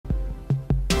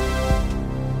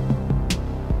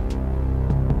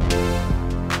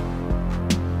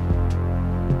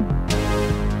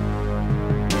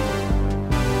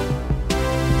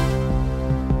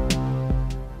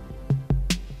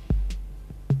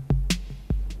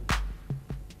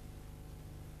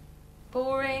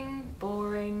Boring,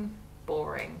 boring,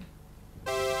 boring.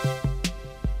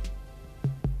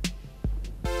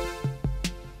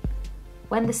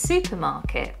 When the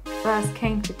supermarket first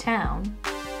came to town,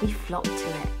 we flocked to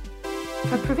it.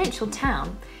 For a provincial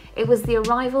town, it was the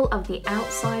arrival of the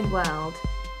outside world.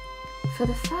 For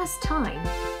the first time,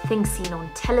 things seen on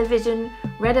television,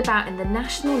 read about in the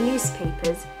national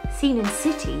newspapers, seen in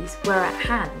cities were at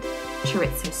hand.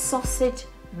 Chorizo sausage,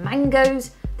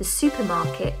 mangoes, the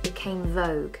supermarket became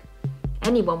vogue.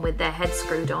 Anyone with their head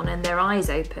screwed on and their eyes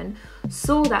open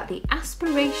saw that the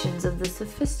aspirations of the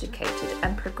sophisticated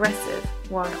and progressive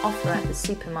were on offer at the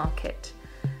supermarket.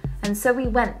 And so we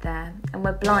went there and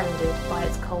were blinded by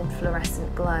its cold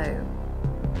fluorescent glow.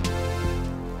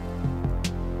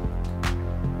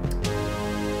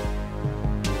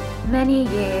 Many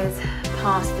years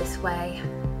passed this way.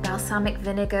 Balsamic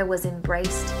vinegar was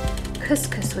embraced.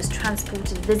 Couscous was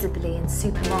transported visibly in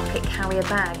supermarket carrier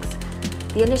bags.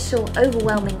 The initial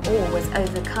overwhelming awe was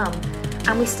overcome,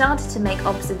 and we started to make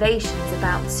observations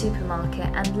about the supermarket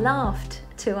and laughed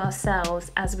to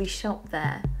ourselves as we shopped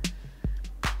there.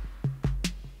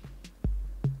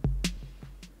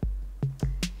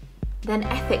 Then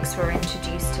ethics were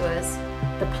introduced to us.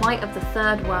 The plight of the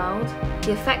third world,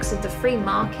 the effects of the free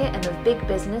market and of big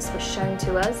business were shown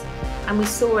to us, and we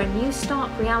saw a new stark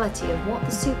reality of what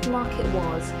the supermarket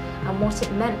was and what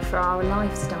it meant for our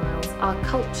lifestyles, our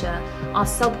culture, our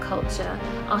subculture,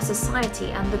 our society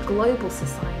and the global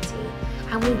society.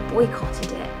 And we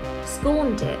boycotted it,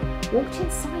 scorned it, walked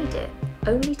inside it,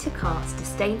 only to cast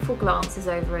disdainful glances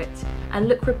over it and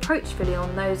look reproachfully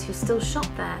on those who still shop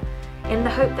there, in the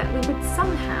hope that we would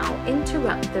somehow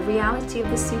interrupt the reality of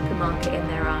the supermarket in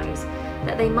their eyes,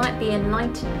 that they might be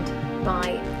enlightened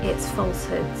by its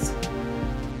falsehoods.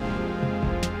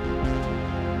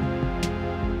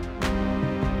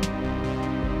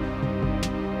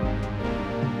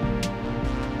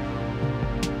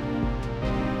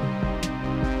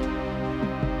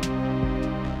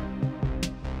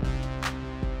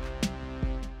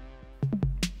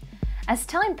 As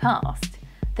time passed,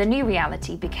 the new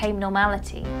reality became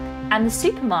normality, and the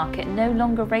supermarket no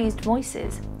longer raised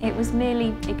voices, it was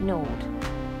merely ignored.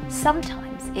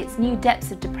 Sometimes its new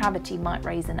depths of depravity might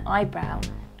raise an eyebrow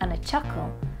and a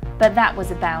chuckle, but that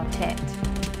was about it.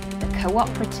 The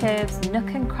cooperatives, nook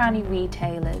and cranny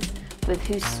retailers, with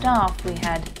whose staff we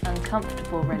had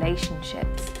uncomfortable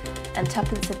relationships, and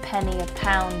twopence a penny a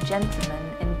pound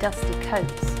gentlemen in dusty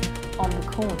coats on the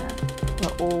corner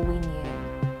were all we knew.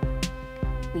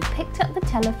 We picked up the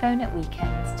telephone at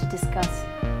weekends to discuss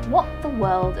what the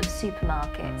world of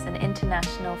supermarkets and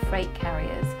international freight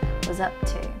carriers was up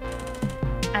to,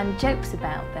 and jokes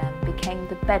about them became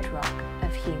the bedrock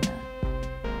of humour.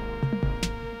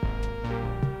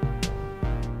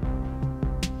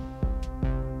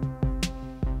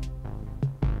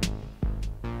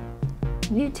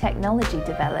 New technology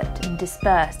developed and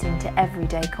dispersed into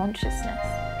everyday consciousness.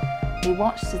 We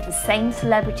watched as the same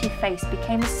celebrity face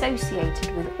became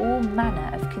associated with all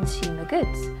manner of consumer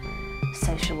goods.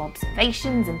 Social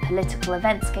observations and political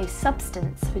events gave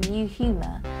substance for new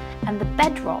humour, and the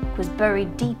bedrock was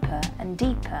buried deeper and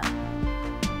deeper.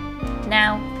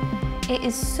 Now, it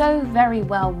is so very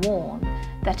well worn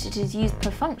that it is used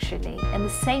perfunctorily in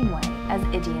the same way as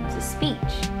idioms of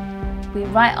speech. We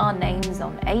write our names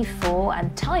on A4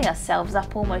 and tie ourselves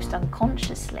up almost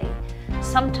unconsciously,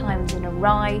 sometimes in a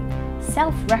wry,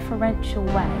 self-referential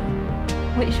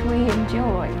way, which we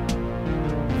enjoy.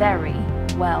 Very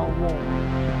well worn.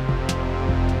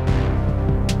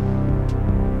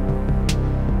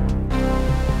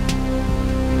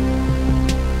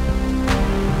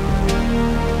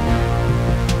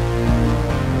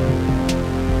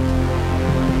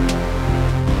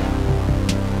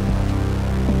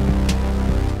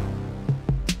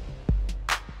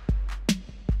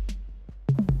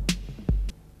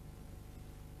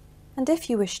 And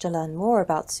if you wish to learn more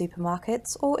about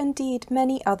supermarkets, or indeed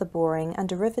many other boring and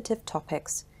derivative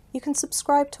topics, you can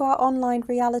subscribe to our online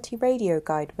reality radio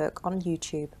guidebook on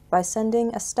YouTube by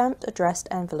sending a stamped addressed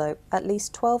envelope at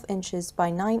least 12 inches by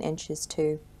 9 inches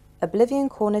to Oblivion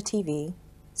Corner TV,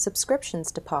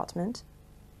 Subscriptions Department,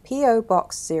 P.O.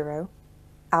 Box 0,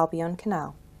 Albion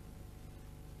Canal.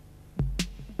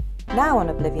 Now on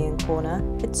Oblivion Corner,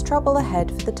 it's trouble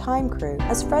ahead for the Time Crew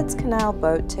as Fred's canal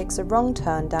boat takes a wrong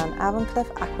turn down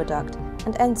Avencliff Aqueduct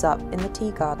and ends up in the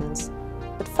Tea Gardens.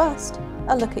 But first,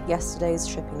 a look at yesterday's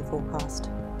shipping forecast.